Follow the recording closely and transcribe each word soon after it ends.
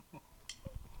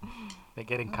They're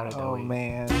getting carried Oh away.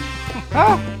 man.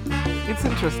 Ah, it's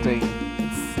interesting.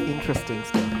 It's interesting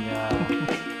stuff.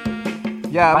 Yeah.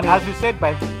 Yeah, But I as mean, we said,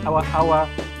 by our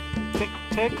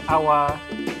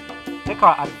take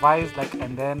our advice, like,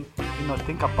 and then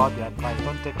think about the advice.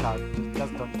 Don't take our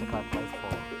just don't take our advice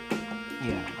for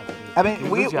yeah. as it is. I Like, mean,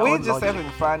 you we lose your we're own just logic.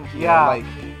 having fun here. Yeah. Like,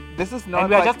 this is not And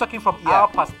we are like just talking from yeah, our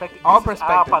perspective. our This is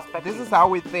our perspective. perspective. This is how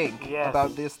we think Yes.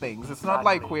 about these things. It's not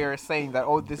like Exactly. we're saying that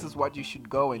this is what you should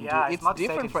go and Yeah, do. it's It's not set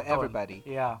different in for stone. everybody.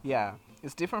 Yeah. Yeah,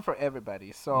 it's different for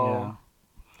everybody. So Yeah.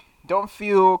 don't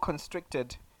feel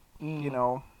constricted, Mm. you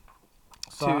know,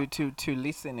 So, to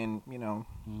listen and to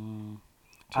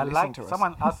I listen like to us.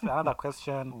 someone asked another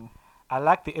question. Mm. I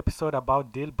like the episode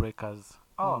about deal breakers.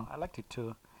 Oh, Mm. I liked it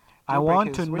too. I Deal want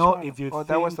to breakers. Which know one? if you Oh, think.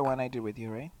 that was the one I did with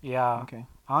you, right? Yeah. Okay.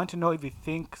 I want to know if you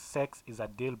think sex is a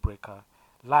deal breaker.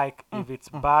 Like, if it's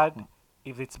bad,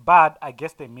 if it's bad, I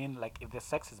guess they mean like if the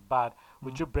sex is bad,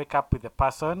 would you break up with the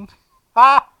person?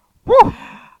 Ah! Woo!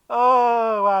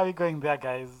 Oh, why are we going there,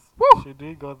 guys? Woo! Should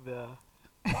we go there?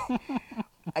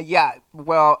 Yeah.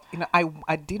 Well,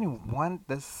 I didn't want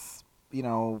this,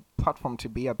 platform to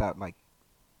be about like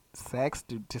sex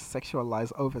to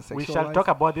sexualize, over sexualize. We shall talk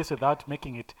about this without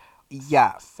making it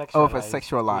Yeah, sexualized. over We shall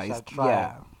sexualized. try.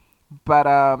 Yeah. But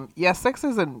yeah, sex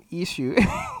is an issue.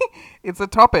 It's a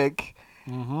topic,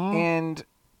 Mm-hmm. and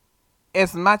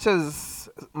as much as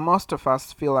most of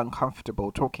us feel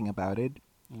uncomfortable talking about it,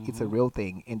 it's a real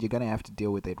thing, and you're gonna have to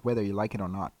deal with it, whether you like it or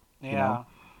not. Yeah. You know?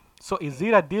 So is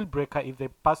it a deal breaker if the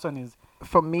person is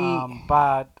For me,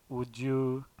 bad? Would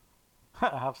you?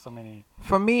 I have so many.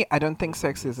 for me, I don't think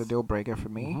sex is a deal breaker for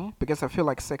me Mhm. because I feel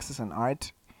like sex is an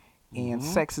art, and Mhm.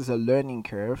 sex is a learning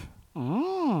curve.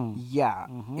 Mm. Yeah,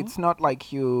 Mhm. it's not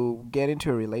like you get into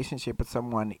a relationship with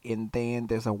someone and then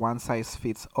there's a one size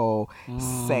fits all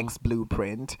sex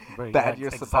blueprint Very- that yeah,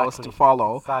 you're supposed to exactly.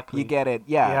 follow. Exactly. You get it?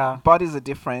 Yeah. Yeah. Bodies are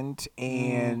different,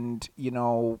 and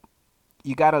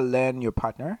you gotta learn your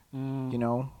partner. Mm. You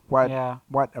know what Yeah.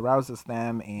 what arouses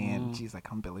them, and Mm. geez, I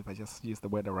can't believe I just used the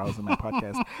word arouse in my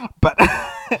podcast. But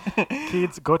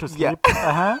Kids go to Yeah. sleep.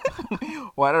 Uh-huh.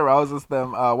 what arouses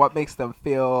them, what makes them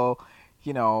feel,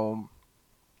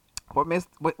 what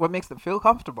makes them feel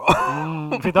comfortable.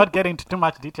 Without getting into too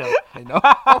much detail. I know.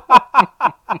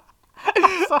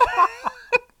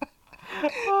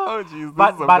 Oh jeez,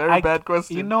 this is a very bad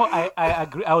question. I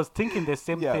agree. I was thinking the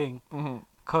same Yeah. thing. Hmm.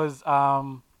 Because,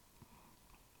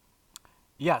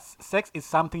 yes, sex is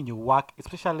something you work,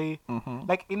 especially Hmm.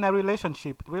 like in a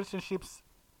relationship. Relationships,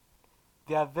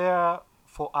 they are there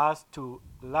for us to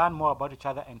learn more about each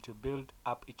other and to build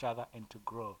up each other and to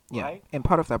grow. Yeah, Right? and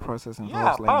part of that process involves Yeah,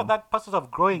 part learning. of that process of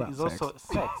growing about is also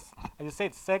sex. As you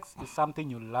said, sex is something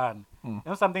you learn. Mm.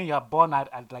 Not something you are born at,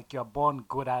 and like you're born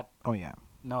good at. Oh yeah.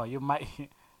 No, you might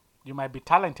you might be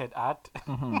talented at,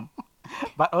 Hmm.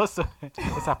 but also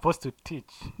you're supposed to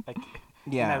teach, like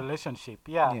in Yeah. a relationship.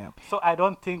 Yeah. Yeah. So I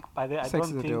don't think I Sex don't is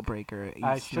a deal think breaker.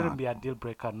 it shouldn't be a deal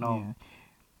breaker. No. Yeah.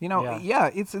 Yeah. Yeah,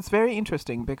 it's very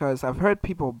interesting because I've heard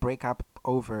people break up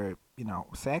over,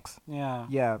 sex. Yeah.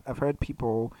 Yeah, I've heard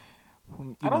people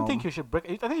who, I don't think you should break.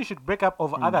 I think you should break up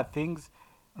over other things.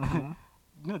 Mhm.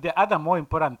 There are other more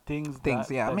important things. things.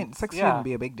 that- Yeah, I than- mean, sex yeah. shouldn't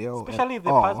be a big deal. Especially at if the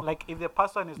all. person, like if the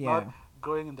person is not Yeah.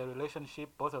 growing in the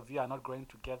relationship, both of you are not growing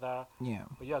together, Yeah.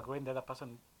 but you are growing the other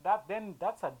person.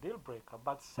 That's a deal breaker.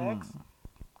 But sex, Mm.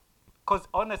 because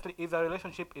honestly, if the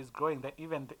relationship is growing, then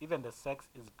even the sex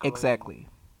is growing. Exactly.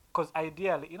 Because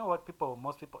ideally, you know what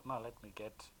most people. No, let me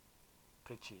get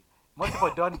preachy. Most people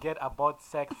don't get about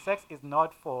sex. Sex is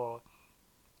not for.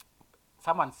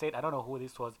 Someone said, I don't know who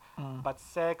this was, but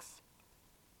sex,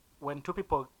 when two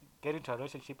people get into a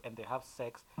relationship and they have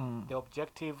sex, the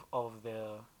objective of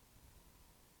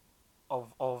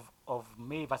of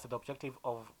me versus the objective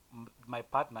of my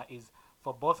partner is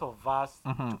for both of us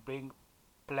to bring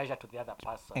pleasure to the other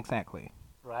person, Exactly.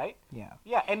 right? Yeah.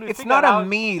 Yeah, and we It's figure not a out-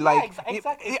 me, yeah, like exactly.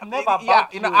 It's it- never about yeah.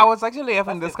 you. I was actually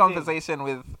having That's this the thing. conversation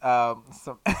with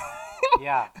some.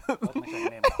 Yeah, let's mention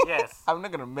names. Yes. I'm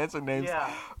not gonna mention names.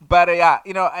 Yeah. But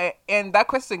and that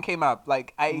question came up.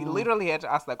 Like, I literally had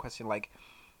to ask that question. Like,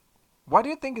 what do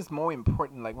you think is more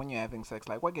important? Like, when you're having sex,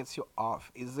 like, what gets you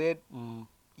off? Is it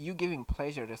you giving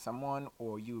pleasure to someone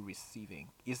or you receiving?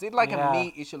 Is it like Yeah. a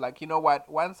me issue? Like, you know what?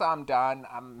 Once I'm done,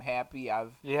 I'm happy.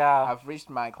 I've Yeah. reached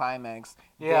my climax.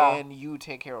 Yeah. Then you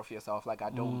take care of yourself. Like, I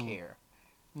don't care.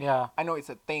 Yeah. I know it's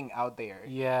a thing out there.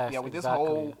 Yes, Yeah, with exactly.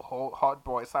 this whole hot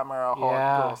boy summer, hot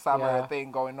Yeah, girl summer yeah. thing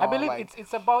going on. I believe like,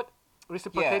 it's about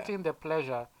reciprocating the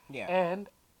pleasure. Yeah. And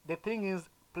the thing is,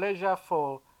 pleasure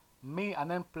for me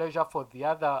and then pleasure for the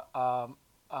other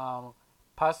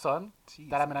person Jeez,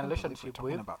 that I'm in I a can't believe we're relationship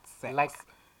talking with. about sex. Like,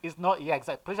 It's not, yeah,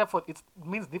 exactly. Pleasure for it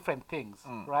means different things,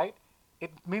 Mm. right?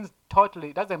 It means totally.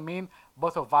 It doesn't mean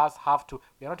both of us have to.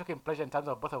 We're not talking pleasure in terms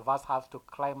of both of us have to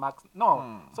climax.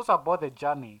 No, it's also about the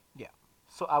journey. Yeah.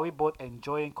 So are we both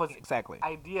enjoying? Because Exactly.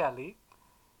 ideally,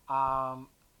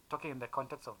 talking in the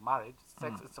context of marriage,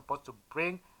 sex Mm. is supposed to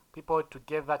bring people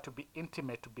together to be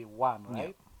intimate, to be one, Yeah.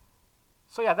 right?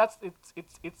 So yeah, that's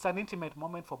it's an intimate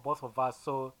moment for both of us.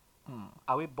 So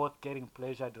are we both getting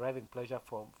pleasure, deriving pleasure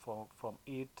from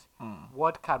it?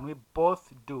 What can we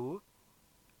both do,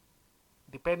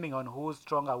 depending on who's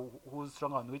strong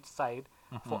on which side,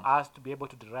 for us to be able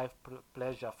to derive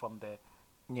pleasure from the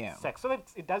Yeah. sex, so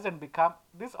that it doesn't become.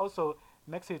 This also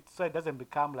makes it so it doesn't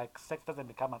become like sex doesn't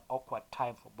become an awkward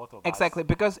time for both of Exactly, us.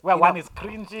 because Where you one know, is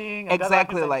cringing and the other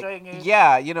exactly, one is like, enjoying it.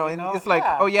 yeah, you know, you and know? it's like,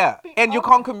 Yeah. oh yeah, Be and you honest.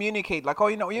 can't communicate, like, oh,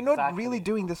 you know, you're not really Exactly.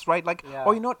 doing this right, like, Yeah.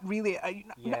 oh, you're not really, I'm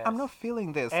not Yes.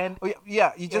 feeling this, And- oh,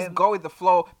 yeah, you just and- go with the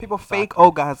flow. People fake Exactly.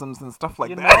 orgasms and stuff like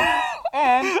You know, that.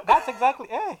 and that's exactly.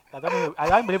 I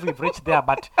don't believe we've reached there,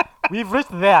 but we've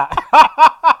reached there.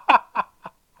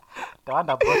 The one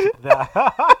that brought it there.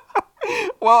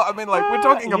 Well, I mean, like, we're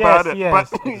talking about it, yes,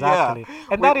 but exactly. yeah,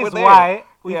 And we're that is there. why,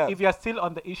 Yeah. if you're still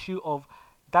on the issue of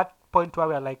that point where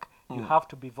we're like, you Mm. have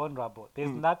to be vulnerable. There's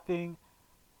nothing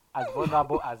as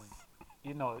vulnerable as,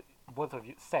 both of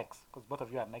you, sex, because both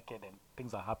of you are naked and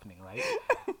things are happening, right?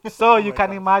 So you my can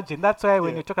gosh. imagine. That's why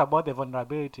when Yeah. you talk about the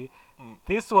vulnerability,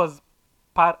 this was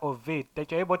part of it,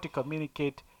 that you're able to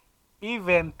communicate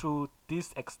even to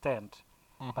this extent.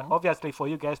 But obviously, for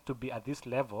you guys to be at this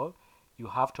level, you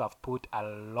have to have put a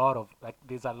lot of,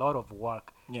 there's a lot of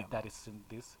work Yeah. that is in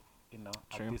this,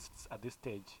 True. at this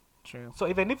stage. True. So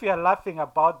even if you are laughing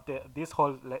about this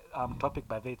whole topic,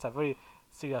 by the way, it's a very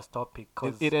serious topic.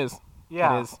 It is.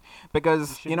 Yeah. It is.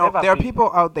 Because, should you know, never there are be-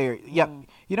 people out there. Yeah. Mm.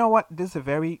 You know what? This is a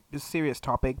very serious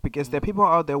topic because there are people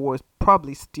out there who are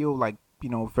probably still like,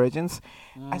 virgins.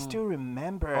 I still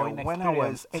remember Or when I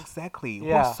was inexperienced. who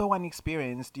Yeah. was so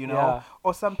unexperienced, Yeah.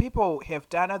 Or some people have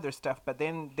done other stuff, but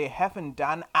then they haven't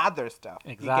done other stuff.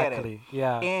 You get it? Exactly.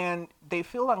 Yeah. And they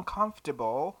feel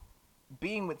uncomfortable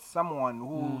being with someone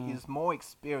who is more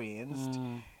experienced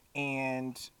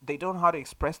and they don't know how to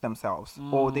express themselves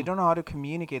or they don't know how to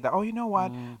communicate that, oh, you know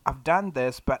what, I've done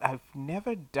this, but I've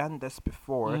never done this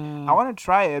before. I want to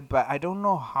try it, but I don't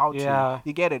know how Yeah. to.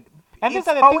 You get it? And It's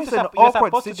these are the always things an you're awkward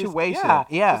supposed to situation. Yeah.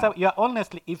 Yeah. You're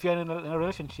honestly, if you're in a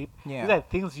relationship, Yeah. these are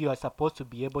things you are supposed to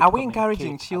be able to Are we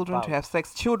encouraging communicate children about. to have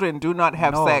sex? Children do not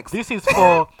have No, sex. This is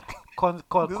for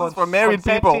This is for married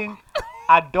people. consenting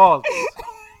adults.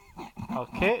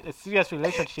 Okay, a serious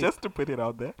relationship. Just to put it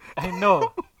out there. I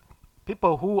know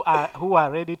people who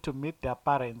are ready to meet their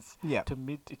parents, Yeah. to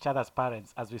meet each other's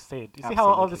parents, as we said. You see how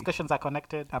all these Absolutely. questions are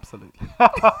connected? Absolutely.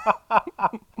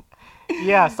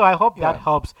 Yeah. So I hope that Yeah.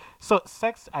 helps. So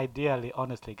sex, ideally,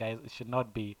 honestly, guys, it should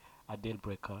not be a deal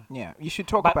breaker. Yeah, you should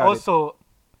talk But about it. also,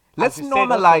 Let's as you said,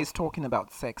 also- normalize talking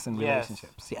about sex in Yes.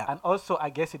 relationships. Yeah. And also, I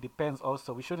guess it depends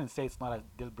also. We shouldn't say it's not a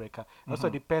deal breaker. It also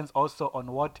Mm-hmm. depends also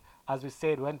on what, as we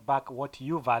said, went back, what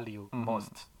you value Mm-hmm.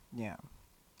 most. Yeah.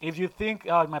 If you think,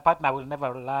 oh, my partner will never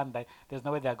learn, that there's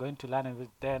no way they're going to learn, and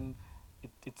then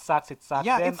it sucks,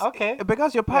 Yeah, then it's okay.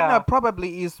 because your partner Yeah.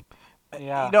 probably is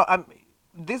Yeah.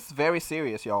 this is very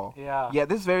serious, y'all. Yeah. Yeah,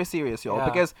 this is very serious, y'all, Yeah.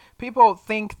 because people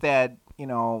think that,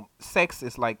 sex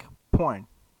is like porn.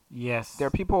 Yes. There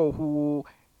are people who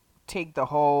take the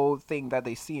whole thing that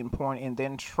they see in porn and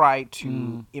then try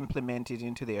to implement it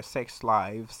into their sex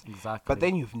lives. Exactly. But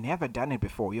then you've never done it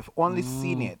before. You've only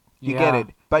seen it. You get Yeah. it.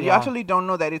 But you Yeah. actually don't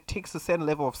know that it takes a certain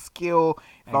level of skill,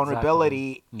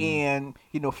 vulnerability, and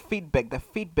feedback. The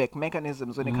feedback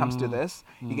mechanisms when it comes to this.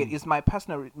 You get, is my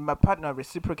partner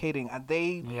reciprocating? Are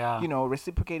they Yeah.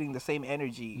 reciprocating the same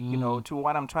energy, to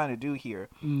what I'm trying to do here?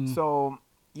 Mm. So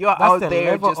you're That's out the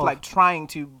there level just of- like trying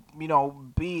to,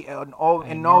 be an all I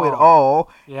and know it know. all.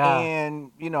 Yeah.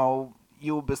 And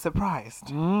you'll be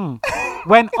surprised.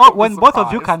 When when both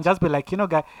of you surprised. can just be like,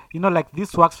 guy, like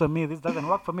this works for me, this doesn't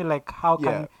work for me. Like, how can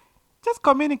Yeah. you just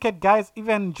communicate, guys?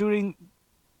 Even during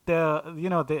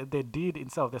the the deed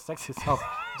itself, the sex itself,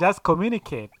 just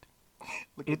communicate.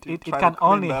 Look It at you it trying can to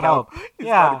clean only that help. up. He's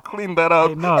Yeah. trying to clean that up.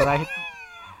 I know, right?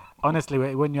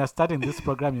 Honestly, when you are starting this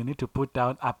program, you need to put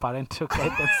down a parental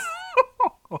guidance.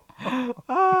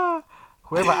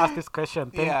 Whoever asked this question,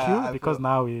 thank Yeah, you, because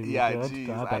now we Yeah, went geez,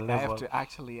 to another I level. have to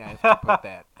actually. I have to put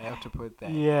that. I have to put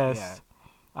that. Yes.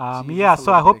 Jesus, Yeah, a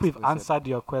so I little hope bit we've explicit. answered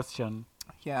your question.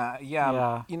 Yeah.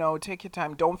 Yeah. Take your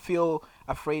time. Don't feel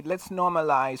afraid. Let's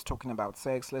normalize talking about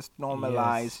sex. Let's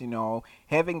normalize, Yes.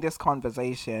 having these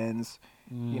conversations,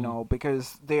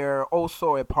 because they're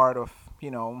also a part of,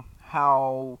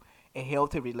 how a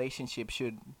healthy relationship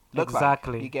should look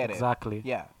Exactly. like. You get Exactly. it?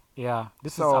 Yeah. Yeah.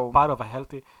 This is So- a part of a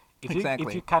healthy. If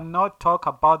Exactly. you cannot talk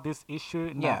about this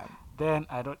issue, Yeah. then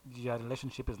your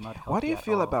relationship is not healthy. What do you at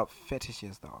feel all. about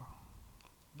fetishes, though?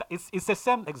 It's the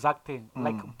same exact thing. Mm.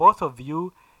 Like both of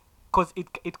you, because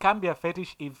it can be a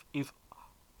fetish if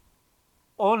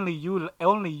only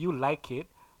you like it,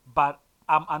 but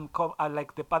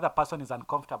like the other person is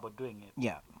uncomfortable doing it.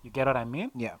 Yeah. You get what I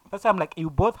mean? Yeah. That's why I'm like, you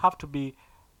both have to be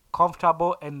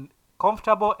comfortable, and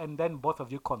then both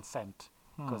of you consent,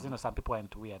 because some people are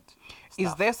into weird Is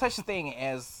stuff. there such thing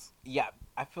as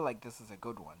I feel like this is a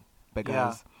good one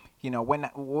because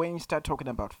when you start talking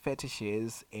about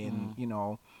fetishes and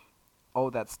all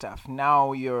that stuff,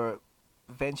 now you're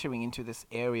venturing into this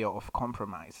area of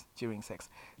compromise during sex.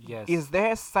 Yes. Is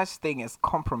there such thing as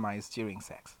compromise during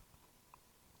sex?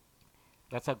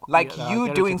 That's a Like I you get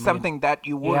what doing you mean. something that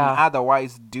you wouldn't Yeah.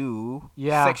 otherwise do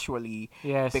Yeah. sexually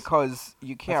Yes. because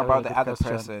you care That's a about really the good other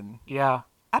question. person. Yeah.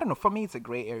 I don't know. For me, it's a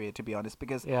gray area, to be honest,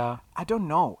 because Yeah. I don't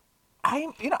know. But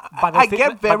the I thing- get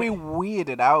but very the-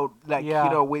 weirded out, like,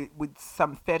 Yeah. with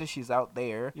some fetishes out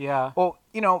there. Yeah. Or,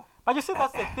 But you see,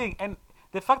 that's the thing, and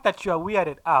the fact that you are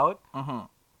weirded out,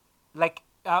 like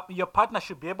your partner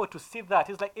should be able to see that.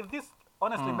 It's like, if this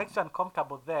honestly makes you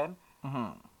uncomfortable, then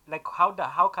like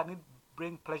how can it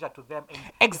bring pleasure to them? And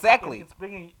Exactly. it's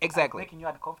bringing Exactly. making you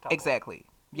uncomfortable. Exactly.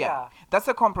 Yeah. Yeah. That's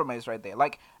a compromise right there.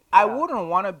 Like, I Yeah. wouldn't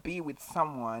want to be with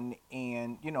someone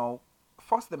and,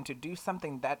 force them to do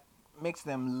something that makes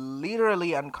them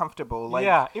literally uncomfortable. Like,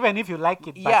 yeah, even if you like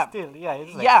it, but Yeah. still,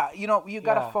 it's like, yeah, you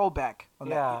gotta Yeah. fall back on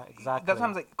Yeah, that. exactly. That's why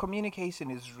I'm like, communication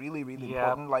is really, really Yeah.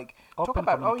 important. Like, talk Open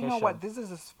about, oh, you know what, communication. this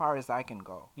is as far as I can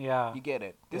go. yeah, You get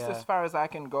it. This is Yeah. as far as I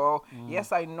can go.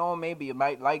 Yes, I know maybe you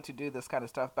might like to do this kind of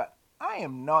stuff, but I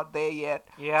am not there yet.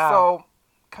 Yeah. So,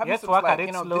 come Yes, to work like, at it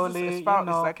this is slowly, as far you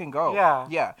know. as I can go. Yeah.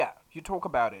 Yeah. You talk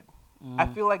about it. I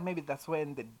feel like maybe that's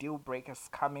when the deal breakers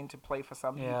come into play for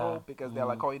some Yeah. people, because they're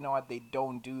like, oh, you know what, they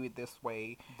don't do it this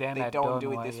way. Then They I don't don't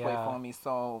do it want- this way yeah. for me.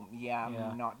 So I'm yeah.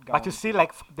 not going. But you see, to.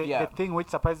 like the Yeah. thing which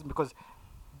surprises me, because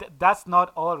that's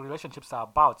not all relationships are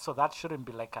about. So that shouldn't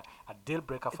be like a deal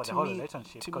breaker for the To whole me-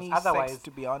 relationship. To Because me, otherwise, sex,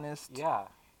 to be honest, yeah,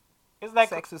 it's like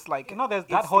sex is like, there's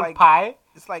that it's whole like- pie.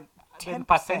 It's like Then 10%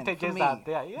 percentages for me. are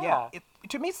there, yeah.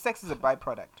 To me, sex is a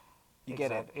byproduct. You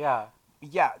get it? Yeah.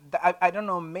 Yeah. I don't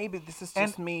know. Maybe this is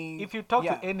just And me. if you talk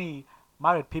yeah. to any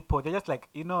married people, they're just like,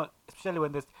 especially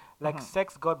when there's like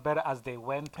sex got better as they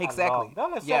went Exactly. along. They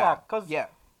always say Yeah. that, because Yeah.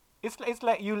 it's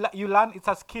like you learn. It's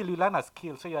a skill. You learn a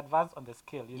skill, so you advance on the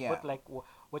skill. You Yeah. both like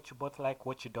what you both like,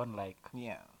 what you don't like,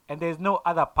 Yeah. and there's no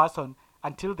other person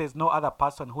until there's no other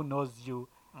person who knows you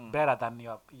better than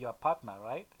your partner,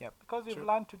 right? Yep. Because you've True.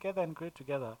 learned together and grew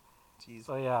together. Jeez.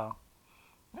 So yeah,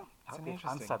 No, I it's hope an you've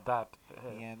interesting. answered that.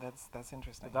 Yeah, that's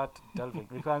interesting. Without delving,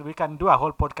 we can do a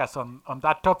whole podcast on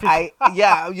that topic.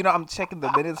 I'm checking the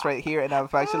minutes right here, and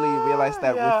I've actually realized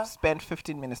that Yeah. we've spent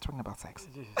 15 minutes talking about sex.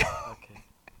 Okay.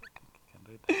 Can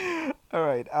do it. All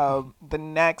right. The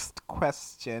next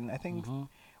question, I think Mhm.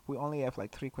 we only have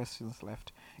like 3 questions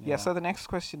left. Yeah. Yeah. So the next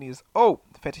question is,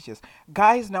 fetishes.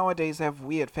 Guys nowadays have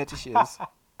weird fetishes.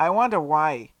 I wonder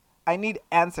why. I need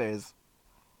answers.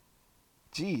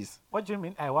 Jeez. What do you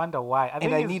mean? I wonder why.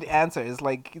 And I need answers.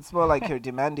 Like, it's more like you're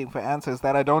demanding for answers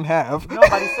that I don't have. No,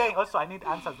 but he's saying also I need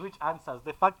answers. Which answers?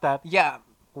 The fact that Yeah.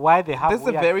 why they have This is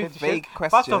a weird very fetishes. vague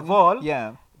question. First of all,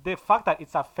 yeah. the fact that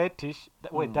it's a fetish.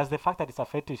 Wait, does the fact that it's a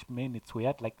fetish mean it's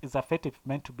weird? Like, is a fetish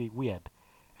meant to be weird?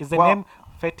 Is the Well, name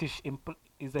fetish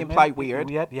is the imply name weird?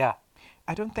 Weird, yeah.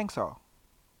 I don't think so.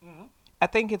 Mm-hmm. I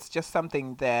think it's just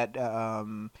something that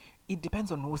it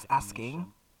depends on who's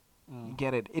asking. You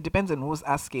get it? It depends on who's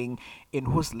asking and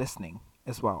who's listening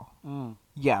as well. Mm.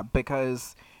 Yeah,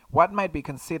 because what might be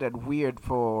considered weird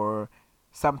for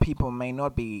some people may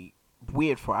not be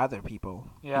weird for other people.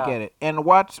 Yeah. You get it? And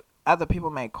what other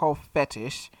people might call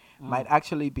fetish might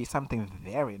actually be something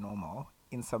very normal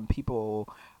in some people,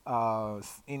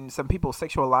 in some people's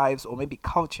sexual lives or maybe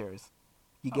cultures.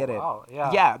 You get it? Wow, yeah.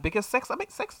 Yeah, because sex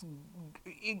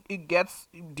it gets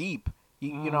deep.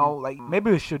 You know, like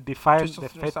Maybe we should define just the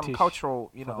some fetish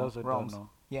cultural, for those who realms. don't know.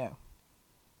 Yeah.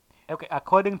 Okay,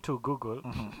 according to Google,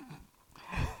 Mm-hmm.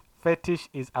 fetish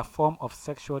is a form of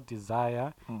sexual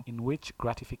desire in which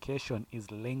gratification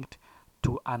is linked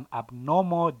to an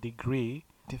abnormal degree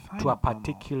Define to a abnormal.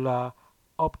 particular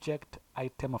object,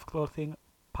 item of clothing,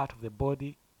 part of the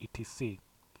body, etc.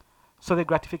 So the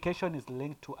gratification is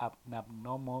linked to an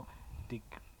abnormal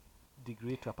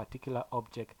degree to a particular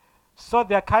object. So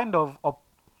they're kind of,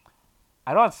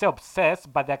 I don't want to say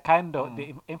obsessed, but they're kind of,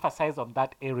 they emphasize on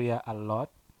that area a lot.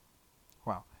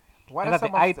 Wow. What Either are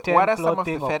some the of item, what are some of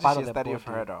the clothing, or part of fetishes the that you've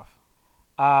body. heard of?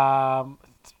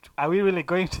 Are we really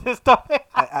going to this topic?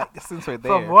 Since we're From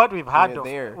there, what we've heard we're of,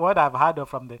 there. what I've heard of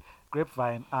from the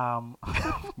grapevine,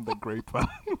 The grapevine.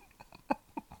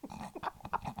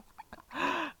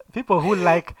 people who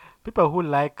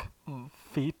like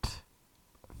feet,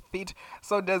 Feet.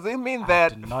 So does it mean I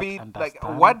that do not feet? Like,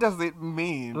 understand. what does it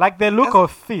mean? like the look Because-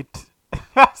 of feet.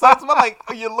 So it's more like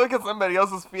you look at somebody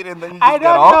else's feet and then you just I get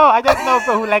don't off. know. I just know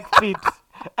people who like feet.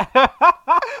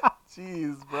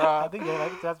 Jeez, I bro. think they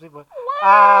like just people.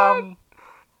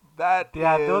 That There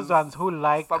are those is ones who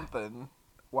like. something.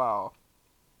 Wow.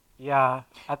 Yeah,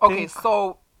 I Okay, think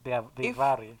so they if-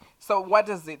 vary. so what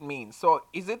does it mean? So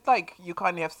is it like you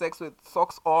can't have sex with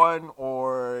socks on,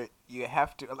 or you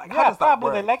have to like? How Yeah, does that probably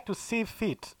work? they like to see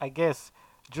feet. I guess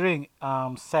during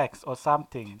sex or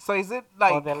something. So is it Or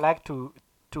like they like to.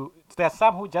 There are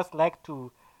some who just like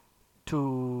to.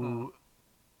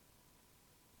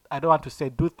 I don't want to say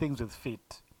do things with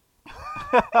feet.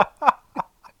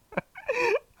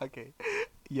 okay?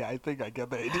 Yeah, I think I get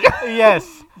the idea.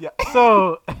 Yes. yeah,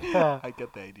 So. I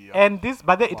get the idea. And this,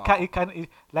 but then Wow. it can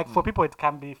like for people it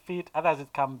can be feet, others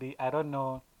it can be I don't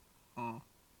know, Mm.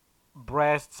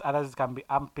 breasts, others it can be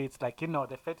armpits. Like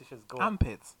the fetishes go.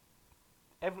 Armpits.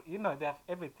 They have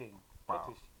everything. Wow.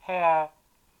 Fetish, hair,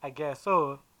 I guess.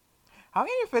 So How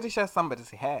can you fetishize somebody's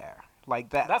hair like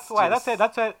that? that's why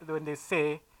when they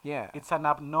say Yeah. it's an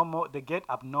abnormal, they get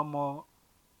abnormal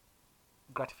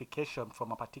gratification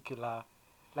from a particular.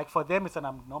 Like for them, it's an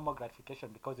abnormal gratification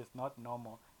because it's not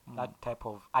normal that type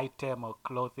of item or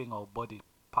clothing or body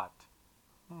part.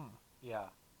 Yeah.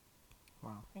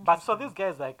 Wow. But so this guy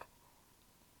is like,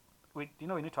 we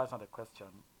need to answer the question.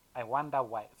 I wonder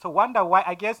why. So wonder why?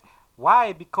 I guess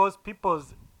why? Because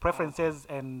people's preferences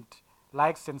and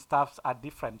likes and stuffs are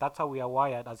different. That's how we are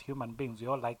wired as human beings. We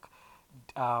all like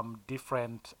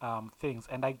different things,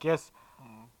 and I guess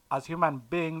as human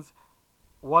beings,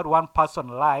 what one person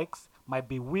likes might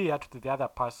be weird to the other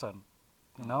person.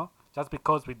 Just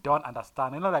because we don't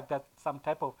understand. Like that some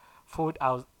type of food.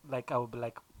 I would be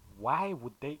like, why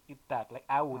would they eat that? Like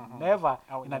I would never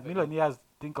I would in a never million years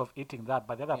think of eating that,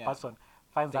 but the other Yeah. person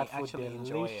finds They that food actually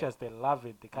enjoy it. delicious. They love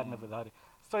it. They can't live without it.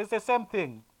 So it's the same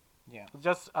thing. Yeah.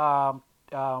 Just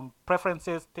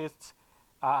preferences, tastes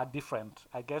are different.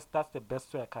 I guess that's the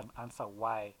best way I can answer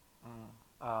why.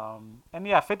 And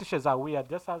yeah, fetishes are weird.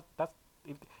 That's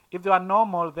if they were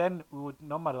normal, then we would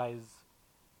normalize.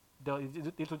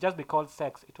 It would just be called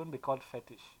sex. It wouldn't be called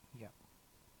fetish. Yeah.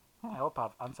 I hope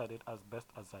I've answered it as best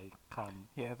as I can.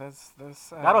 Yeah. That's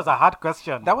That was a hard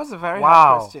question. That was a very Wow.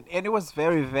 hard question, and it was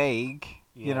very vague,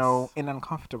 Yes. and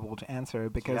uncomfortable to answer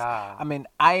because Yeah. I mean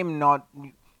I'm not.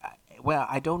 Well,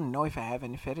 I don't know if I have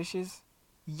any fetishes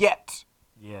yet.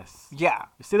 Yes. Yeah,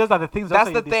 You see, those are the things that's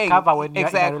also the you thing. discover when you're in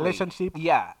Exactly. a relationship,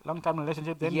 Yeah. long-term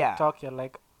relationship. Then Yeah. you talk, you're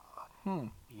like, Hmm.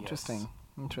 yes. Interesting.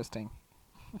 Interesting.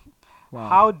 Wow.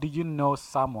 How do you know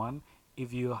someone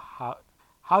if you have?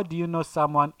 How do you know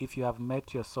someone if you have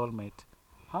met your soulmate?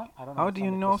 Huh? I don't How do you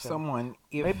understand the know question. someone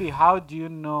if Maybe how do you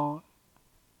know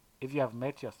if you have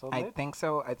met your soulmate? I think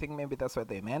so. I think maybe that's what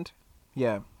they meant.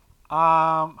 Yeah.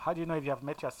 How do you know if you have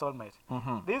met your soulmate?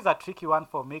 Mm-hmm. This is a tricky one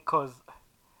for me because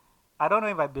I don't know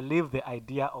if I believe the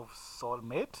idea of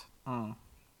soulmate. Mm.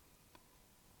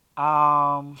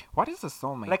 Um, What is a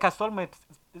soulmate? like a soulmate,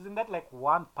 isn't that like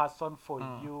one person for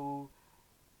Mm. you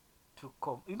to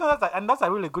come? That's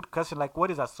a really good question. Like, what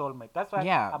is a soulmate? That's why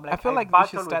Yeah, I'm I like, feel like we battle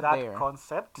should with start that there.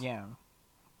 concept. yeah.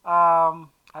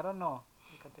 I don't know.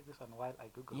 You can take this one while I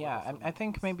Google. Yeah. what a I soulmate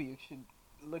think is. maybe you should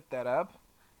look that up.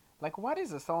 Like, what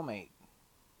is a soulmate?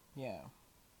 Yeah.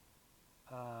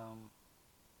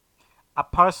 A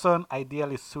person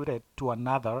ideally suited to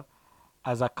another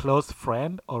as a close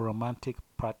friend or romantic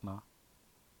partner.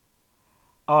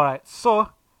 All right. So,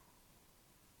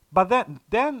 but then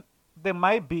there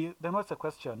might be. Then what's the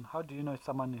question? How do you know if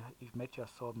you've met your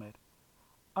soulmate?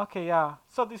 Okay, yeah.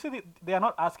 So you see, they are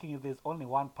not asking if there's only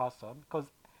one person because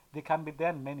there can be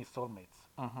then many soulmates.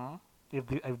 Mm-hmm.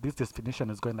 If this definition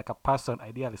is going like a person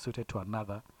ideally suited to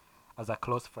another as a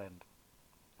close friend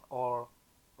or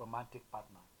romantic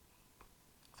partner.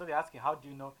 So they're asking, how do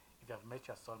you know if you have met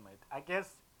your soulmate? I guess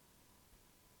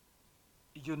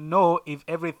you know if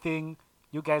everything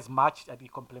you guys match and you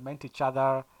complement each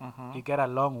other, Mm-hmm. you get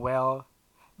along well.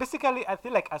 Basically, I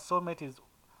feel like a soulmate is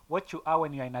what you are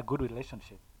when you're in a good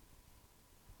relationship.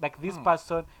 Like this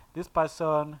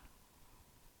person,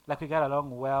 like we get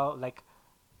along well, like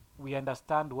we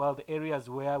understand well the areas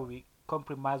where we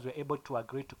compromise, we're able to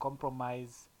agree to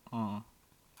compromise. Mm.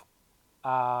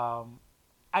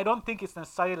 I don't think it's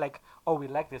necessarily like, oh, we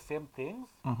like the same things.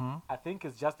 Mm-hmm. I think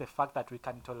it's just the fact that we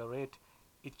can tolerate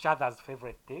each other's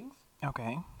favorite things.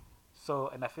 Okay. So,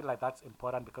 and I feel like that's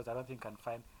important because I don't think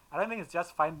I don't think it's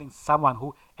just finding someone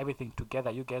who everything together,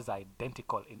 you guys are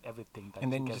identical in everything that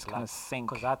And then you you guys just kind like. of sync.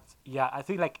 Because that's, yeah, I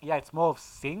think like, yeah, it's more of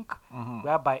sync,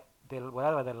 whereby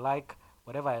whatever they like,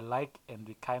 whatever I like, and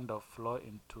we kind of flow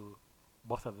into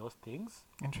both of those things.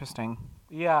 Interesting.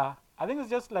 Yeah, I think it's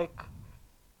just like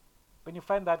when you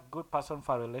find that good person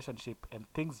for a relationship and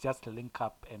things just link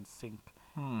up and sync,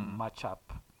 match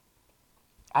up.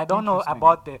 I don't know Interesting.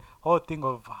 about the whole thing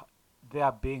of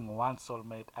there being one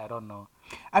soulmate. I don't know.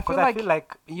 I feel 'Cause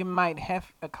like you might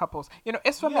have a couple.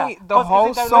 It's for Yeah, me the 'cause whole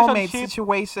it's in a soulmate relationship,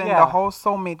 situation, the yeah. whole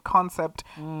soulmate concept.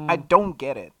 I don't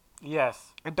get it.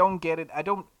 Yes. I don't get it. I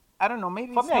don't know.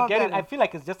 Maybe For it's me, I not get it. that- I feel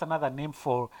like it's just another name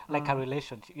for like a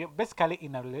relationship. You're basically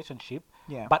in a relationship,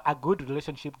 Yeah. but a good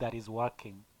relationship that is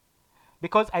working.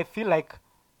 Because I feel like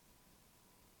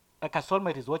a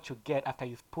soulmate is what you get after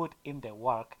you've put in the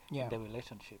work Yeah. in the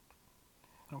relationship.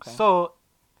 Okay. So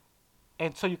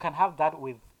you can have that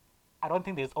with. I don't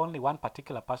think there's only one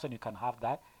particular person you can have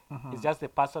that. It's just the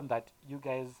person that you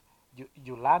guys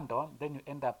you land on. Then you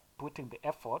end up putting the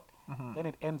effort. Then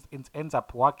it ends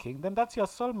up working. Then that's your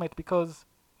soulmate because.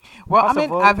 Well, I first of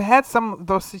mean, all- I've had some of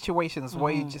those situations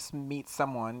where you just meet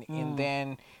someone and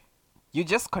then you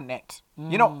just connect.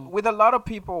 With a lot of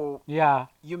people, Yeah.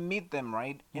 you meet them,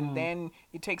 right? And then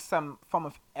it takes some form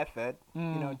of effort,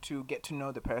 to get to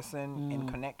know the person and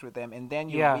connect with them. And then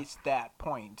you Yeah. reach that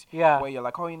point Yeah. where you're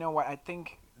like, oh, you know what? I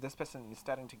think this person is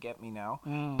starting to get me now.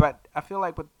 Mm. But I feel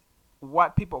like with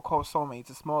what people call soulmates,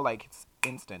 it's more like it's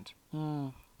instant.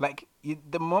 Mm. Like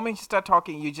the moment you start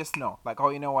talking, you just know, like, oh,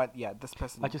 you know what? Yeah, this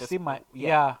person. But you this- see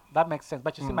yeah, that makes sense.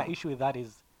 But you see my Mm. issue with that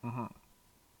is Mhm.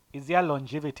 is there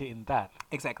longevity in that?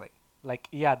 Exactly. Like,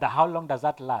 yeah, how long does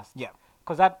that last? Yeah.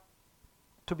 Because that,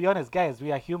 to be honest, guys,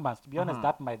 we are humans. To be honest, Mhm.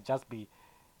 that might just be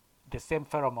the same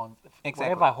pheromones.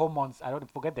 Exactly. Whatever hormones, I don't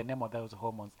forget the name of those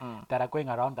hormones Mm. that are going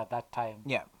around at that time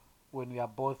Yeah. when we are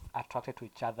both attracted to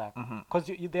each other. Mhm.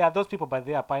 Because there are those people, but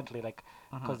they apparently, like,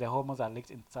 because the hormones are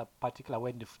linked in some particular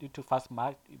when you two first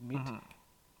meet, Mhm.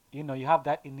 you have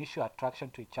that initial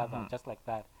attraction to each other, just like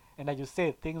that. And as you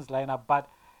say, things line up. But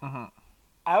Mhm.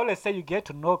 I always say you get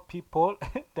to know people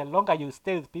the longer you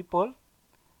stay with people.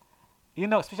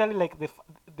 Especially like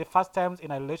the first times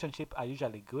in a relationship are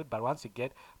usually good, but once you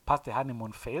get past the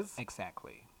honeymoon phase,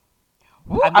 Exactly.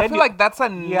 Woo, And I then feel you- like that's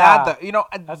another. Yeah.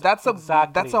 That's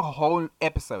Exactly. a whole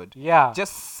episode. yeah,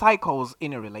 Just cycles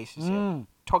in a relationship. Mm.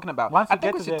 Talking about. Once I you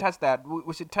think get we to should the- touch that.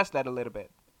 We should touch that a little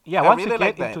bit. yeah. I Once really you get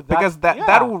like that into that, because that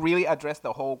yeah. will really address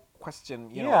the whole question.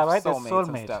 Yeah, of right, the soulmates and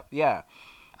soulmate. stuff. Yeah.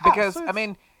 Ah, Because so I it's-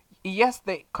 mean, yes,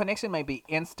 the connection might be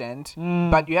instant, Mm.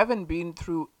 but you haven't been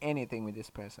through anything with this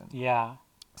person. yeah,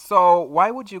 So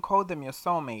why would you call them your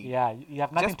soulmate? yeah. You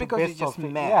have nothing Just to because you base just off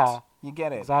it. met. Yeah, You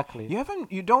get it. exactly.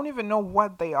 You don't even know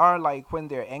what they are like when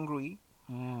they're angry,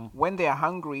 Mm. when they're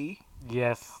hungry,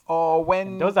 Yes. or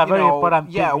when Those are you very know,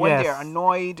 important Yeah, things, when yes. they're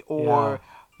annoyed, or Yeah.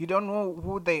 you don't know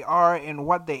who they are and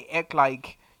what they act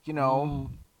like. Mm.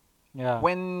 Yeah.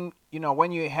 When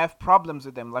when you have problems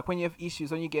with them, like when you have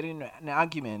issues, when you get in an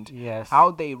argument, Yes.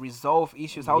 how they resolve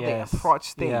issues, how they Yes.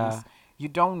 approach things. Yeah. You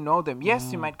don't know them.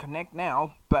 Yes, you Mm. might connect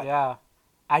now, but yeah.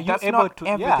 Are you that's able not to?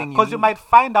 everything you because you need. might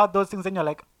find out those things and you're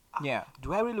like, yeah.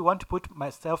 do I really want to put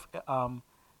myself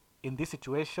in this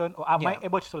situation, or am I Yeah.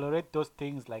 able to tolerate those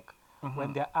things like Mhm.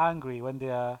 when they're angry, when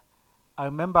they're I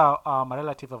remember a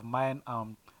relative of mine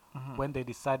Mhm. when they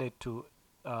decided to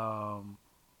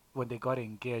when they got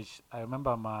engaged. I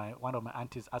remember one of my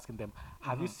aunties asking them,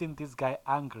 have you seen this guy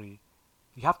angry?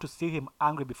 You have to see him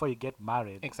angry before you get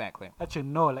married. Exactly. That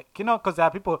because there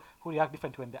are people who react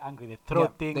different when they're angry. They throw Yeah,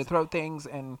 things. They throw things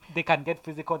and They can get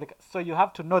physical. So you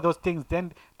have to know those things.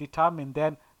 Then determine.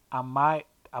 Then am I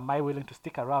willing to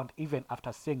stick around even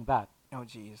after seeing that? oh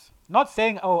jeez. Not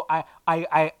saying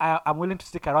I'm willing to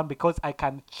stick around because I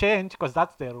can change, because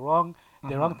that's the wrong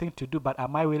thing to do. But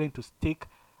am I willing to stick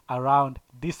around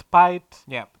despite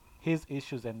Yeah. his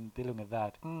issues and dealing with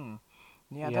that? Mm.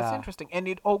 Yeah, that's Yeah. interesting, and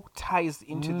it all ties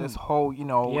into this Mm. whole,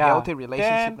 Yeah. healthy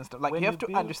relationship Then and stuff. Like when you you have to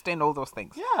build- understand all those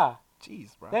things. Yeah.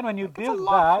 Jeez, bro. Then when you Like, it's a build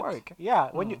lot that, of work. yeah,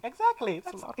 when you Mm. exactly,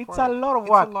 It's a lot of it's work. a lot of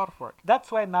It's work. a lot of work.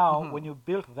 That's why now Mhm. when you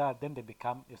build that, then they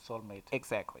become a soulmate.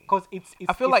 Exactly. Because it's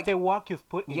I feel it's like- the work you've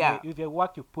put in Yeah. it. It's the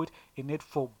work you put in it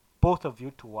for both of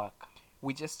you to work.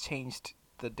 We just changed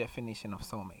the definition of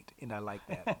soulmate, and I like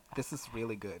that. This is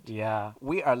really good. Yeah,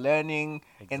 We are learning,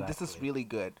 and this is Exactly. really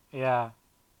good. yeah,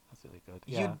 that's really good.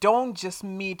 Yeah, You don't just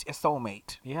meet a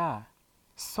soulmate. yeah,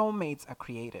 soulmates are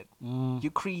created. Mm.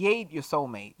 You create your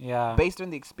soulmate Yeah. based on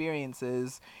the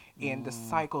experiences and the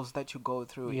cycles that you go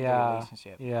through in the Yeah.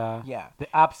 relationship. Yeah. Yeah. The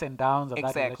ups and downs of that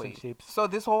Exactly. relationships. So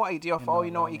this whole idea of, You know,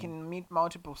 you learning. can meet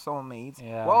multiple soulmates.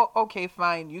 Yeah. Well, okay,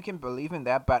 fine, you can believe in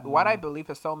that, but what I believe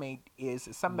a soulmate is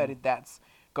somebody that's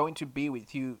going to be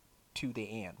with you to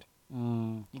the end.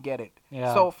 Mm. You get it?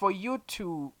 Yeah. So for you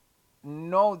to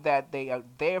know that they are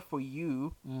there for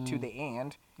you to the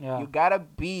end, Yeah. you gotta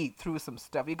be through some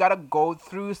stuff. You gotta go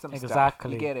through some stuff.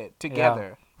 Exactly. You get it?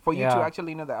 Together. For you to Yeah.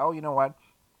 actually know that, oh, you know what?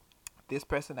 This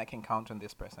person, I can count on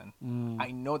this person. Mm. I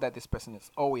know that this person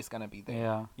is always gonna be there.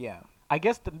 Yeah. Yeah. I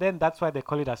guess then that's why they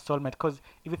call it a soulmate. Because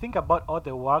if you think about all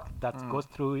the work that goes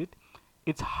through it,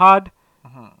 it's hard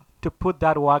to put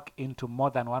that work into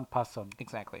more than one person.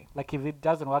 Exactly. Like if it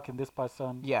doesn't work in this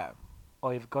person, Yeah.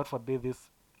 or if God forbid this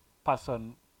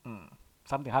person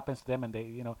something happens to them and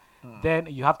they, then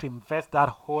you have to invest that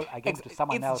whole again to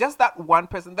someone It's else. just that one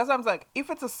person. That's what I'm like. If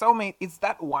it's a soulmate, it's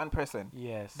that one person.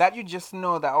 Yes. That you just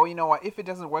know that, oh, you know what? If it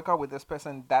doesn't work out with this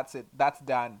person, that's it. That's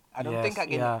done. I don't think I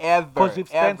can ever. Because we've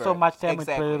spent so ever- much time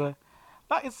exactly. with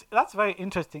people. That's very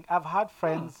interesting. I've had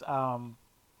friends,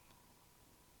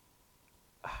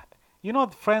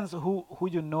 friends who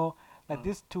like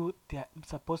these two, they're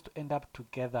supposed to end up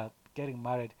together, getting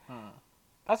married.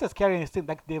 That's a scary thing.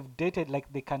 Like they've dated,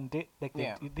 like they can date, like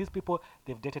Yeah. these people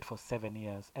they've dated for 7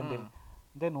 years, and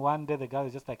then one day the girl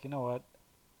is just like, you know what,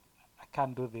 I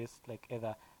can't do this. Like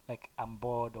either like I'm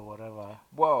bored or whatever.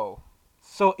 Whoa.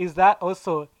 So is that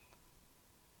also?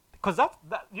 Because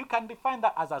that you can define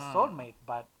that as a soulmate,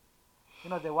 but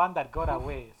the one that got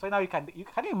away. So now you can The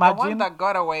imagine. one that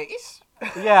got away is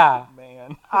Yeah.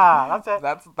 man. That's it.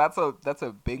 That's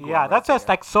a big one. Yeah, right that's just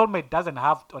there. like soulmate doesn't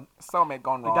have to. Soulmate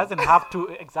gone wrong. It doesn't have to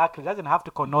exactly. It doesn't have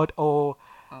to connote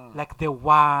like the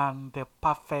one, the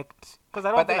perfect. Because I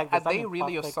don't But feel like are there's they something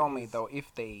really your perfect soulmate is- though?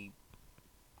 If they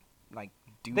like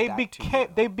do They that became.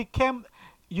 to They became.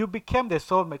 You became the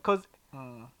soulmate because,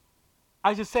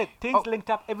 as you said, things linked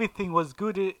up. Everything was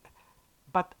good,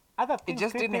 but other you. It things.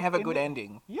 just creep didn't in have a in good it.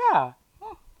 ending. Yeah.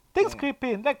 Things Man. creep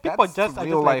in. Like people That's just are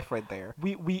real just life like, right there.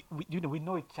 we we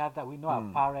know each other. We know our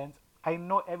parents. I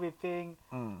know everything.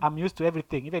 I'm used to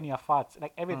everything, even your farts,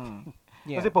 like everything.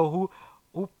 Yeah. Those people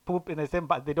who poop in the same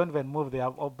but they don't even move. They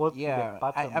have all both in Yeah, the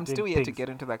bathroom I'm still doing yet to things. get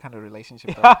into that kind of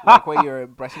relationship. Though. Like where you're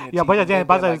brushing your Yeah, teeth. but and yeah, then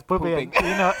bathroom they're, is pooping.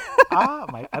 And,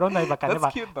 I don't know if I can That's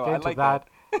ever cute though. get I into like that.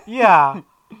 that. Yeah.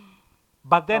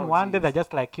 But then Oh, one day they're jeez.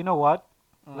 just like, you know what?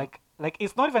 Like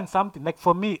it's not even something like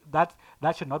for me that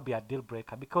should not be a deal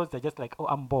breaker because they're just like, oh,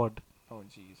 I'm bored. Oh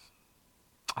jeez.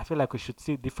 I feel like we should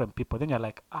see different people. Then you're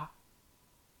like,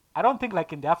 I don't think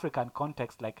like in the African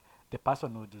context like the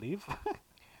person would leave.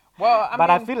 Well, But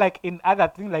I I mean, feel like in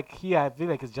other things like here, I feel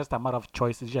like it's just a matter of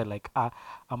choice. It's just like,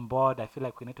 I'm bored. I feel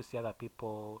like we need to see other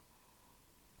people.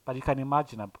 But you can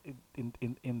imagine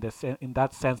in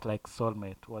that sense, like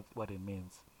soulmate, what it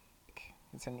means.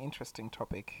 it's an interesting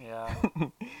topic. Yeah.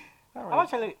 All I right.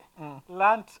 actually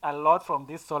learned a lot from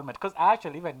this soulmate because I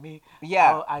actually even me.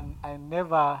 Yeah. I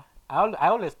never. I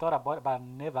always thought about it, but I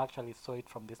never actually saw it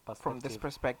from this perspective. From this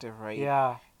perspective, right?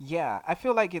 Yeah. Yeah, I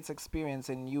feel like it's experience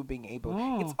and you being able.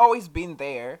 It's Mm. always been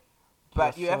there,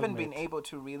 but Your you haven't been soulmate. able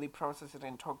to really process it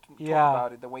and talk Yeah.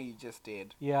 about it the way you just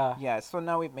did. Yeah. Yeah, so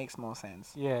now it makes more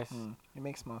sense. Yes. It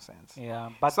makes more sense.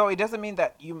 Yeah. But So it doesn't mean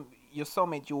that your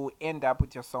soulmate, you will end up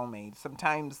with your soulmate.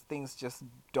 Sometimes things just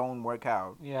don't work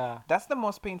out. yeah. That's the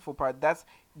most painful part. That's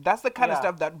the kind of Yeah.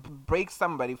 stuff that breaks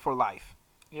somebody for life.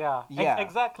 Yeah. Yeah,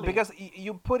 Exactly. Because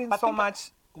you put in But so think-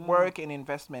 much work and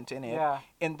investment in it, Yeah.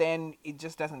 and then it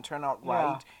just doesn't turn out Yeah.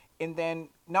 right. And then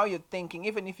now you're thinking,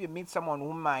 even if you meet someone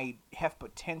who might have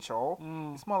potential,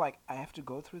 it's more like I have to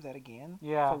go through that again.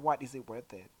 Yeah. For what is it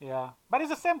worth it? Yeah. But it's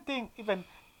the same thing.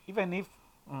 Even if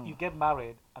you get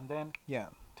married and then Yeah.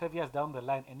 12 years down the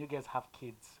line and you guys have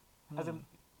kids, as in,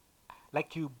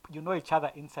 like you know each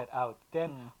other inside out.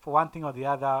 Then for one thing or the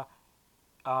other,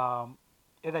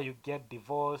 either you get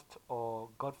divorced or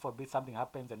God forbid something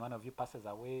happens and one of you passes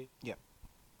away. Yep.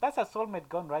 That's a soulmate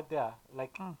gone right there.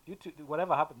 Like you two,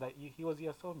 whatever happened, that he was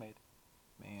your soulmate.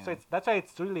 Man. So that's why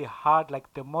it's really hard.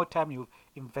 Like the more time you've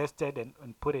invested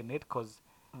and put in it, because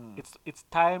it's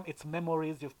time, it's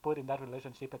memories you've put in that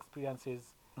relationship,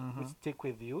 experiences which stick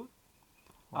with you.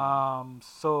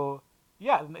 So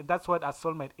yeah, that's what a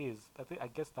soulmate is. I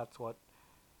guess that's what.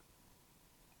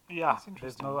 Yeah, That's there's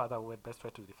interesting. no other way, best way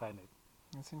to define it.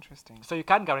 That's interesting. So you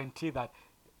can't guarantee that,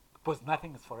 because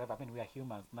nothing is forever. I mean, we are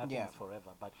humans. Nothing Yeah. is forever.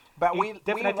 But But it we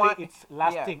definitely want- it's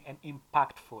lasting and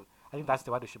impactful. I think that's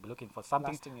the word we should be looking for.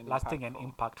 Something Lasting and lasting and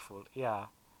impactful. impactful. Yeah.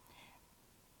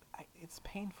 it's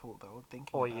painful though thinking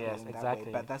Oh, about yes, it in that exactly.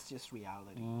 way. But that's just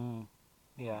reality.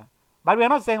 Yeah. But we are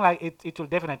not saying like it will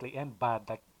definitely end bad.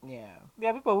 Like Yeah.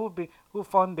 there are people who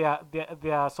found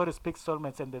their so to speak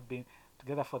soulmates and they've been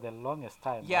together for the longest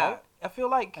time, Yeah. right? I feel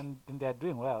like And they're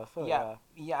doing well. So yeah,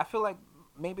 yeah. I feel like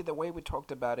maybe the way we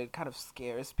talked about it kind of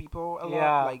scares people a lot.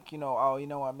 Yeah. Like, oh, you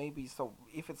know what? Maybe so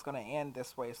if it's gonna end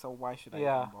this way, so why should I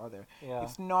Yeah. even bother? Yeah.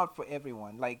 It's not for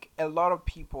everyone. Like a lot of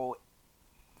people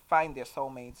find their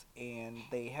soulmates and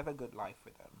they have a good life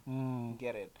with them. Mm.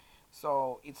 Get it?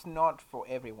 So it's not for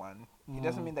everyone. It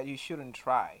doesn't Mm. mean that you shouldn't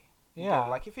try. You get Yeah. it?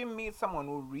 Like if you meet someone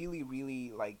who really,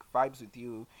 really like vibes with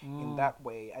you in that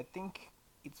way, I think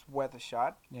it's worth a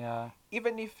shot. Yeah.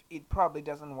 Even if it probably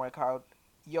doesn't work out,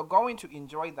 you're going to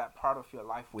enjoy that part of your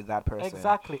life with that person.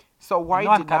 Exactly. So why No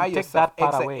one deny can take yourself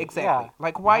that part away. exactly? Yeah.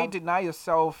 Like You why have- deny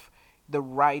yourself the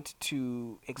right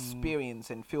to experience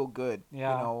and feel good?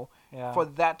 Yeah. Yeah. For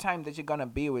that time that you're gonna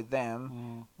be with them,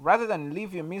 Mm. rather than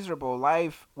live your miserable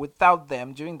life without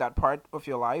them during that part of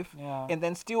your life, Yeah. and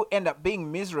then still end up being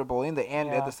miserable in the end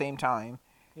at Yeah. the same time.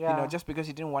 Yeah. Just because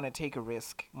you didn't want to take a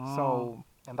risk. So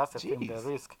And that's the thing, the Jeez.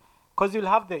 risk, because you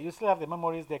still have the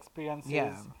memories, the experiences.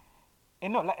 yeah,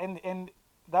 And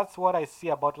that's what I see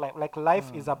about life. Like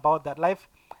life is about that. Life,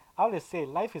 I always say,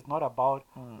 life is not about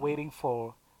waiting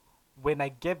for when I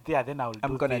get there, then I'll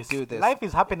I'm gonna do this. Life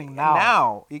is happening now.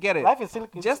 Now you get it. Life is still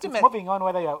Just it's ima- moving on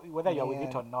whether you're with it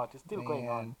Man. or not. It's still going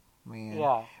on. Man.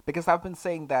 Yeah. Because I've been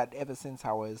saying that ever since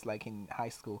I was like in high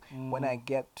school. When I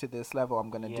get to this level,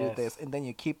 I'm gonna do this, Yes. and then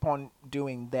you keep on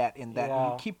doing that and that. And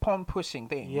Yeah. you keep on pushing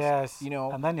things. Yes. And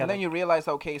And then, then you're you realize,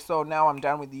 okay, so now I'm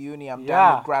done with the uni. I'm done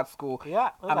Yeah. with grad school. Yeah.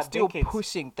 those I'm are still decades.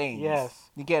 pushing things. Yes.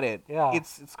 You get it? Yeah.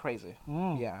 It's crazy.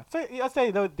 Yeah. So I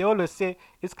say they always say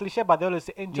it's cliche, but they always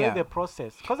say enjoy Yeah. the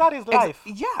process, because that is life.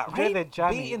 Yeah, Enjoy right? the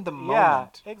journey. Be in the Yeah,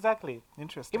 moment. exactly.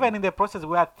 Interesting. Even in the process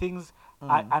where things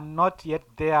are not yet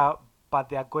there, but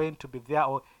they are going to be there,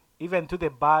 or even to the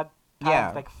bad times,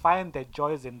 Yeah. like find the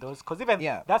joys in those, because even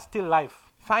Yeah. that's still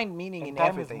life. Find meaning And in time is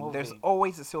everything. There's moving.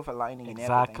 always a silver lining in everything.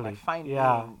 Exactly. Like find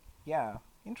Yeah. meaning. Yeah.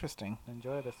 Interesting.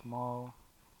 Enjoy the small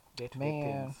day-to-day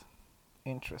Man. things.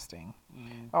 Interesting.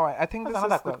 Mm. All right. I think That's this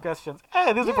another is good the... question.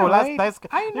 Hey, these Yeah, people ask right? nice.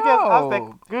 I You guys ask know.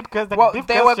 like good questions, Well, deep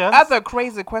there were questions. other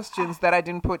crazy questions that I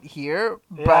didn't put here,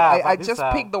 but Yeah, I but these just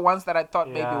are- picked the ones that I thought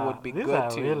maybe Yeah, would be these good are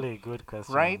too. really good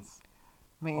questions. Right?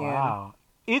 Man. Wow.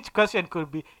 Each question could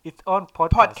be its own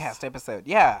podcast. Podcast episode.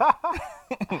 Yeah.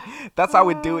 That's how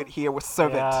we do it here. We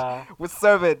serve Yeah. it. We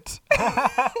serve it.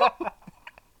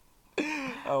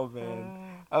 Oh,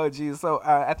 man. Oh, geez. So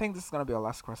I think this is going to be our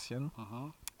last question.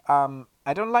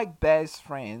 I don't like best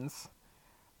friends.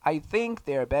 I think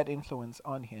they're a bad influence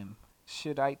on him.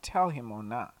 Should I tell him or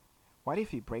not? What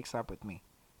if he breaks up with me?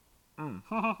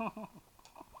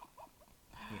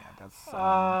 Yeah, that's...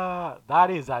 That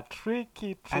is a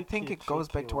tricky. I think it goes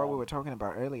back to what we one. were talking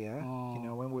about earlier.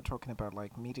 When we were talking about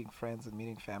like meeting friends and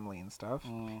meeting family and stuff.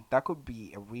 That could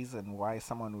be a reason why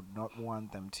someone would not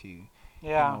want them to,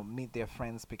 Yeah. meet their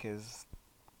friends because,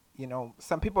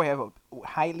 some people have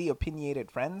highly opinionated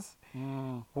friends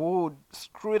who would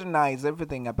scrutinize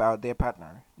everything about their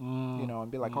partner.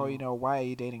 And be like, oh, why are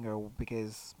you dating her?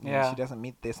 Because Yeah. she doesn't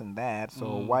meet this and that.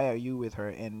 So why are you with her?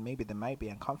 And maybe they might be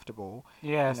uncomfortable,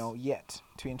 Yes. yet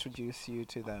to introduce you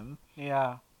to them.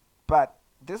 Yeah. But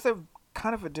there's a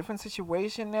kind of a different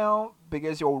situation now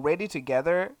because you're already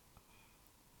together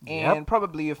Yep. and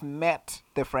probably you've met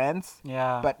the friends.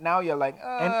 Yeah. But now you're like,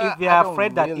 and if they I are don't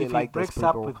afraid that really if he like these breaks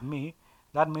up people." with me,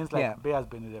 that means like Yeah. Bea has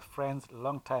been with the friends a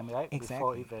long time, right?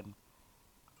 Before Exactly. even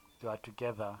they are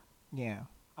together. Yeah.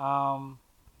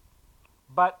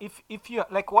 But if you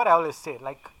like what I always say,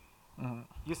 like Mhm.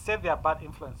 you say they are bad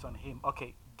influence on him.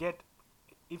 Okay,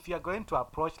 if you are going to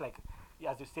approach like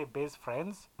as you say best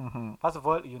friends, Mhm. first of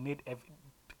all you need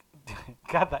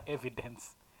gather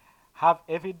evidence, have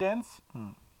evidence.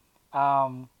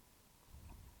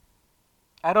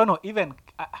 I don't know. Even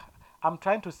I'm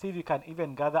trying to see if you can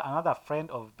even gather another friend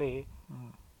of Bea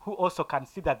who also can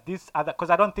see that this other, because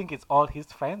I don't think it's all his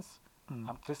friends.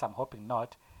 At least I'm hoping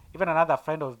not. Even another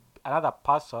friend of another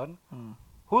person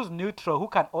who's neutral, who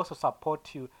can also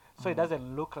support you, so it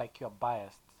doesn't look like you're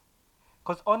biased.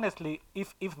 Because honestly,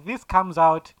 if this comes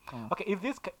out, okay, if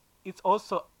this it's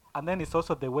also, and then it's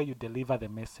also the way you deliver the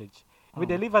message. If you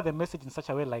deliver the message in such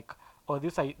a way like, oh,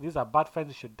 these are bad friends,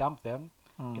 you should dump them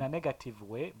in a negative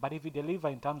way. But if you deliver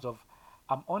in terms of,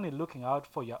 I'm only looking out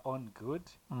for your own good,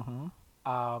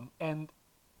 and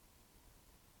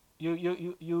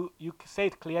you say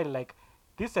it clearly like,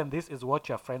 this and this is what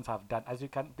your friends have done. As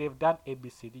they've done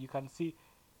ABCD. You can see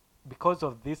because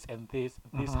of this and this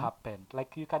happened.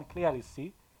 Like you can clearly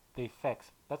see the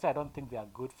effects. That's why I don't think they are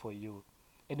good for you.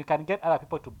 And you can get other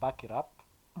people to back it up.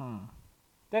 Mm.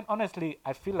 Then honestly,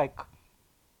 I feel like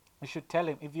you should tell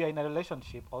him, if you're in a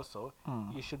relationship also,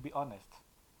 Mm. you should be honest.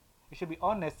 You should be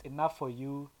honest enough for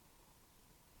you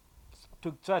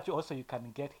to so that you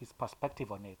can get his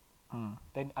perspective on it. Mm.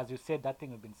 Then, as you said, that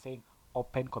thing we've been saying,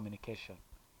 open communication.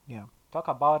 Yeah. Talk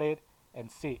about it and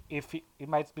see. If he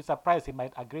might be surprised, he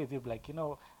might agree with you, like, I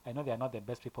know they are not the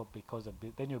best people because of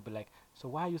this. Then you'll be like, so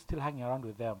why are you still hanging around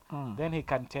with them? Mm. Then he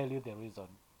can tell you the reason,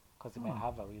 because he might Mm.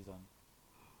 have a reason.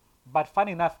 But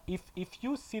funny enough, if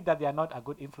you see that they are not a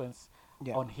good influence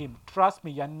Yeah. on him, trust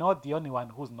me, you're not the only one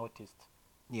who's noticed.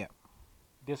 Yeah.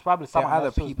 There's probably There someone are other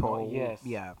else who's people. yes.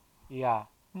 Yeah. Yeah.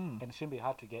 Mm. And it shouldn't be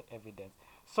hard to get evidence.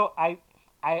 So I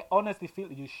honestly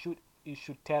feel you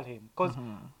should tell him, because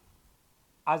Mhm.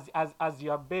 as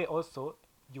your bae also,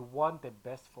 you want the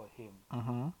best for him.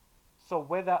 Mhm. So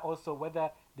whether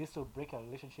this will break a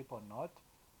relationship or not,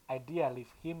 ideally,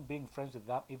 if him being friends with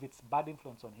them, if it's bad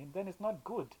influence on him, then it's not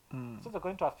good. Mm. It's also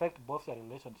going to affect both your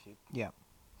relationship. Yeah.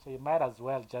 So you might as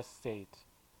well just say it,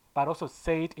 but also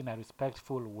say it in a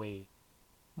respectful way.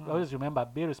 Always remember,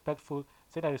 be respectful.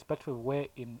 Say it in a respectful way,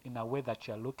 in a way that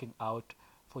you're looking out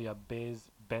for your bae's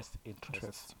best interests.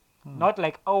 Interest. Mm. Not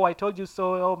like, oh, I told you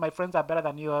so. Oh, my friends are better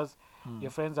than yours. Mm.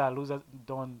 Your friends are losers.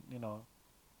 Don't,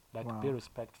 like, be Wow.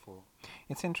 respectful.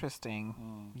 It's interesting.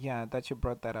 Mm. Yeah, that you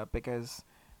brought that up, because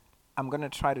I'm gonna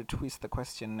try to twist the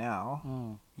question now.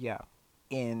 Mm. Yeah,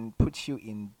 and put you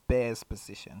in Bear's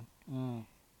position. Mm.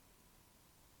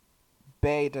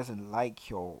 Bear doesn't like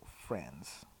your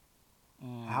friends.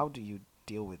 Mm. How do you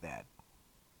deal with that?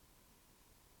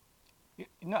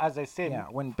 As I said, Yeah,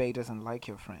 when Bear doesn't like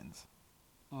your friends.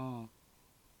 mm,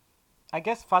 I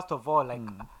guess first of all, like,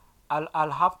 Mm.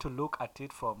 I'll have to look at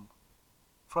it from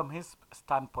his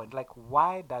standpoint. Like,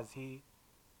 why does he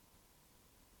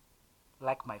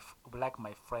like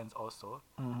my friends also?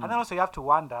 Mhm. And then also you have to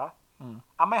wonder, Mm.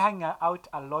 am I hanging out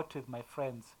a lot with my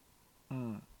friends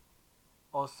Mm.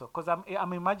 also? Because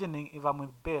I'm imagining, if I'm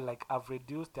with Bill, like, I've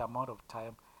reduced the amount of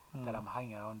time that Mm. I'm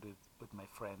hanging around with my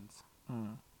friends.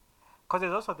 Mm. Because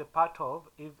there's also the part of,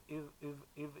 if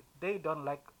they don't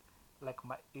like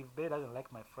if Bill doesn't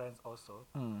like my friends also,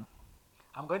 Mm.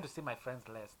 I'm going to see my friends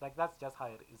less. Like, that's just how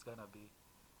it is gonna be.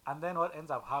 And then what ends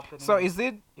up happening? So is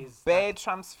it is Bear that-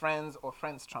 trumps friends or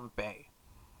friends trump Bear?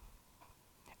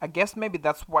 I guess maybe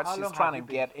that's what How she's long trying have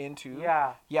to you been- get into.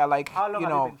 Yeah. Yeah, like, How long you have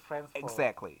know, you been friends for?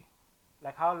 exactly.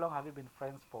 Like, how long have you been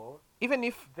friends for? Even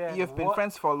if Then you've been what-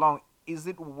 friends for long, is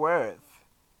it worth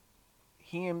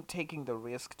him taking the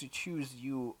risk to choose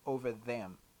you over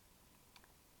them?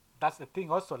 That's the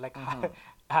thing also. Like, Mhm.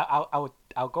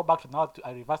 I'll go back to now to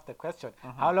I reverse the question.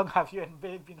 How long have you and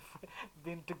Babe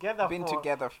been together Been for?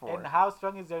 together for. And how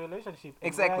strong is your relationship? And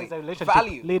Exactly. where is the relationship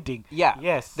Value. leading? Yeah.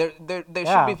 Yes. There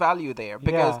Yeah. should be value there,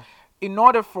 because Yeah. in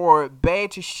order for Bear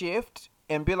to shift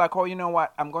and be like, oh, you know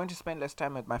what, I'm going to spend less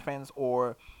time with my friends,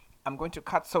 or I'm going to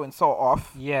cut so and so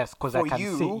off, Yes, because I for can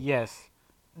you, see. Yes.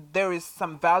 there is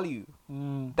some value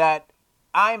Mm, that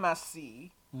I must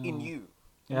see in Mm. you.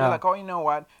 And Yeah. be like, oh, you know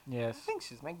what, I yes. think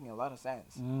she's making a lot of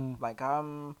sense. Mm, Like,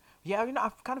 yeah,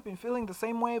 I've kind of been feeling the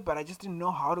same way, but I just didn't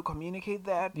know how to communicate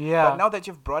that. Yeah. But now that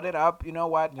you've brought it up, you know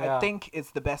what? Yeah. I think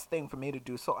it's the best thing for me to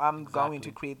do. So I'm going to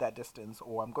Exactly. create that distance,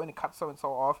 or I'm going to cut so and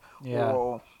so off, Yeah.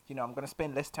 or I'm going to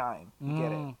spend less time. You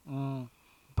get it? mm.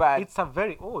 But It's a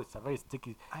very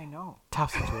sticky, I know,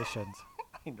 tough situations.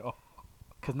 I know.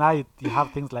 Because now you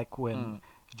have things like when Mm.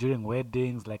 during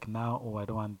weddings, like now, oh, I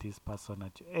don't want this person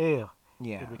at you.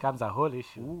 Yeah. It becomes a whole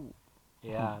issue. Ooh.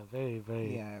 Yeah, very,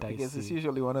 very Yeah, dicey. because it's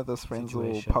usually one of those friends who will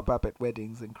situation. pop up at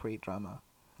weddings and create drama.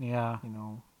 Yeah. You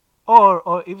know.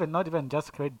 Or even not even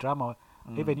just create drama.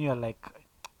 Mm. Even you're like,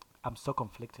 I'm so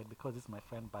conflicted because this is my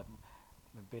friend, but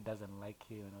my babe doesn't like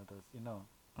you,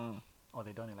 Mm. or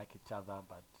they don't like each other,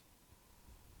 but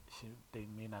they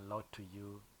mean a lot to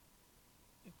you.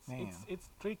 It's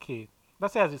tricky.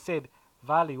 That's why, as you said,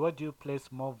 value. What do you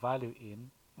place more value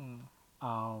in?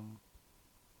 Mm.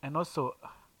 And also,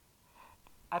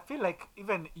 I feel like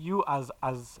even you as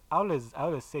I always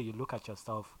say, you look at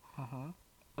yourself. Mhm.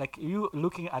 Like, you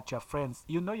looking at your friends,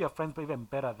 your friends even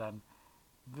better than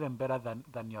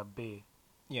your bae.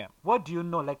 Yeah. What do you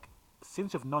know? Like,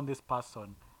 since you've known this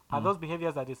person, are Mm. those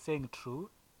behaviors that he's saying true,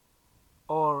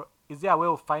 or is there a way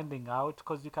of finding out?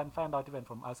 Because you can find out even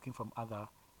from asking from other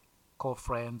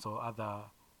co-friends or other,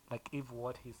 like, if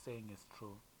what he's saying is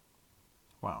true.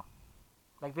 Wow.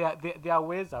 Like, there are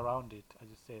ways around it, as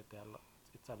you said.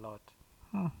 It's a lot.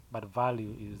 Hmm. But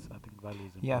value is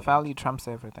important. Yeah, value trumps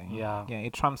everything. Yeah. Yeah,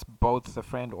 it trumps both the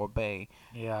friend or bae.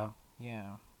 Yeah.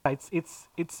 Yeah.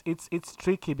 It's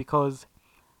tricky because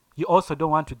you also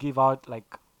don't want to give out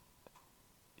like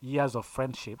years of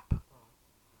friendship.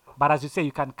 But as you say,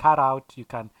 you can cut out, you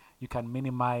can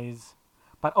minimize.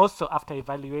 But also after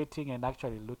evaluating and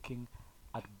actually looking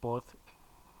at both,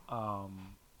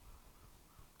 um,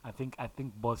 I think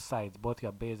both sides, both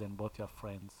your base and both your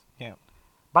friends. Yeah.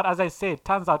 But as I say, it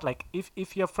turns out like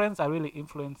if your friends are really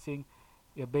influencing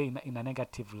your base in a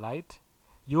negative light,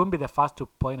 you won't be the first to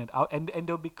point it out, and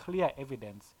there'll be clear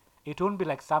evidence. It won't be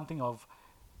like something of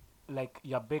like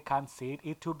your bae can't say it.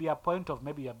 It will be a point of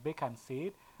maybe your bae can say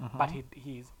it, but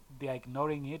they're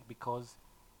ignoring it because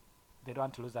they don't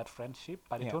want to lose that friendship.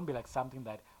 But Yeah. it won't be like something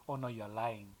that, oh no, you're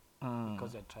lying Mm.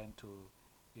 because you're trying to,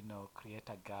 create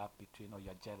a gap between, or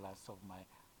you're jealous of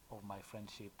my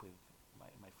friendship with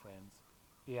my friends.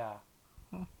 Yeah.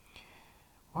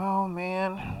 Well,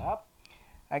 man, Yep.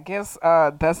 I guess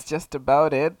that's just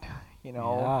about it. You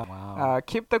know, Yeah. Wow.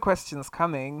 keep the questions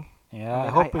coming. Yeah. I I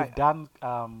mean, hope I- we've done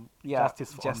Yeah,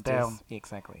 justice on them.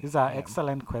 Exactly. These are Yeah.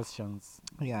 excellent questions.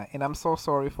 Yeah, and I'm so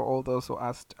sorry for all those who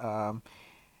asked,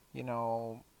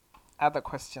 other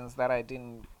questions that I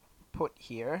didn't put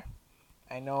here.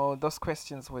 I know those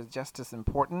questions were just as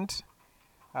important,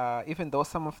 even though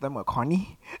some of them were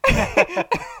corny.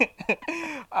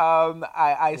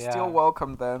 I Yeah. still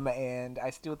welcome them, and I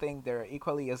still think they're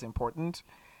equally as important.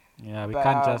 Yeah, we But,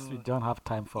 can't we don't have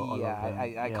time for all Yeah, of them. I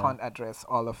Yeah. can't address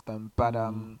all of them, but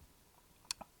Mm.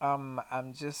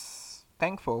 I'm just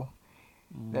thankful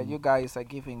that Mm. you guys are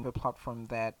giving a platform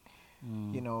that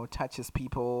Mm. touches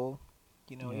people.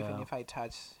 Even Yeah. if I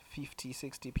touch 50,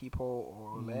 60 people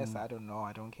or less, Mm. I don't know.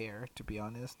 I don't care, to be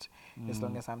honest, as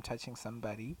long Mm. as I'm touching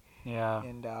somebody. Yeah.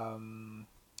 And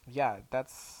yeah,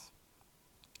 that's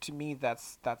to me.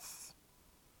 That's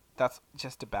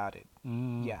just about it.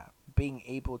 Mm. Yeah, being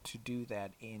able to do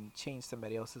that and change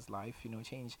somebody else's life.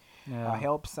 Change, Yeah.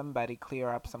 help somebody clear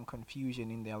up some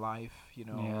confusion in their life.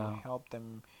 Yeah. Help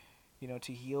them,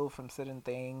 to heal from certain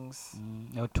things.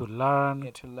 To learn.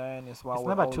 Yeah, to learn as well. It's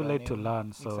We're never all too late to learning.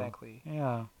 learn. So Exactly.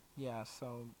 yeah. Yeah.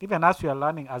 So Even as we are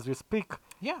learning, as we speak,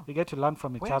 yeah, we get to learn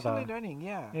from each we're other. actually learning.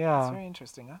 Yeah. Yeah. It's very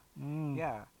interesting, huh? Mm.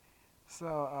 Yeah.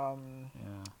 So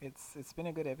Yeah. it's been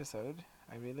a good episode.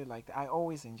 I really liked. I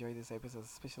always enjoy these episodes,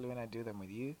 especially when I do them with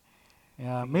you.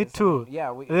 Yeah. Me Because, I mean, too.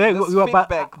 yeah, Yeah, this we were- but-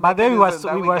 feedback but then we were mechanism so-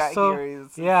 that we were got so- here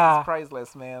is yeah. it's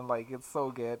priceless, man. Like it's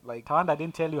so good. Like Tawanda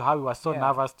didn't tell you how we were so Yeah.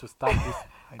 nervous to start this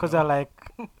I because know. you're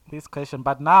like this question.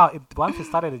 But now, once we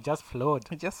started, it just flowed.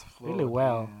 it just flowed. really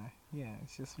well. Yeah,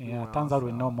 it's just Yeah. flew well, Turns out we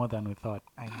so- know more than we thought.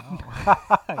 I know.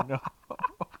 I know.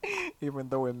 Even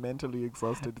though we're mentally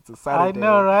exhausted, it's a I Saturday.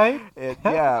 know, right? And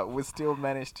yeah, we still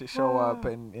managed to show up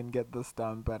and get this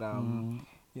done. But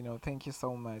thank you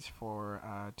so much for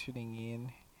tuning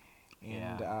in,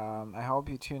 and Yeah. I hope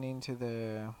you tune into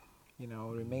the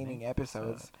remaining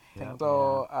episodes. Yeah.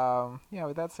 So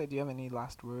with that said, do you have any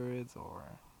last words or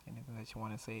anything that you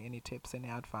want to say? Any tips, any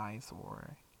advice,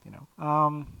 or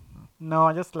No,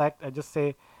 I just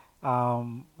say,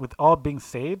 with all being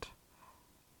said,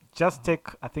 just take,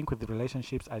 I think with the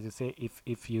relationships, as you say,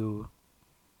 if you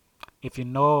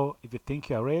think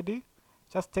you're ready,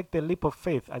 just take the leap of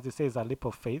faith. As you say, it's a leap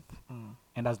of faith.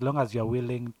 And as long as you're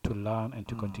willing to learn and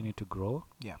to continue to grow,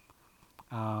 Yeah.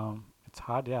 it's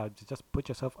hard. Yeah, just put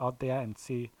yourself out there and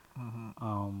see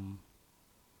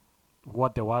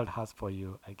what the world has for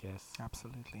you, I guess.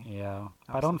 Absolutely. Yeah,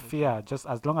 but don't Absolutely. fear. Just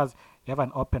as long as you have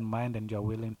an open mind and you're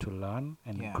willing to learn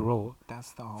and Yeah. grow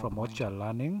That's the whole from what point. you're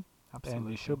learning, Absolutely.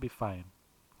 then you should be fine.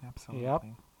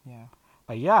 Absolutely. Yeah.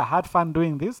 But yeah, I had fun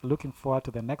doing this. Looking forward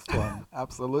to the next one.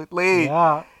 Absolutely.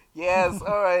 Yeah, Yes.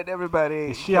 All right, everybody.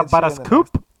 is she a Catch you in the butter scoop?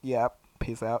 next- Yep.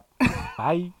 Peace out.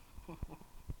 Bye.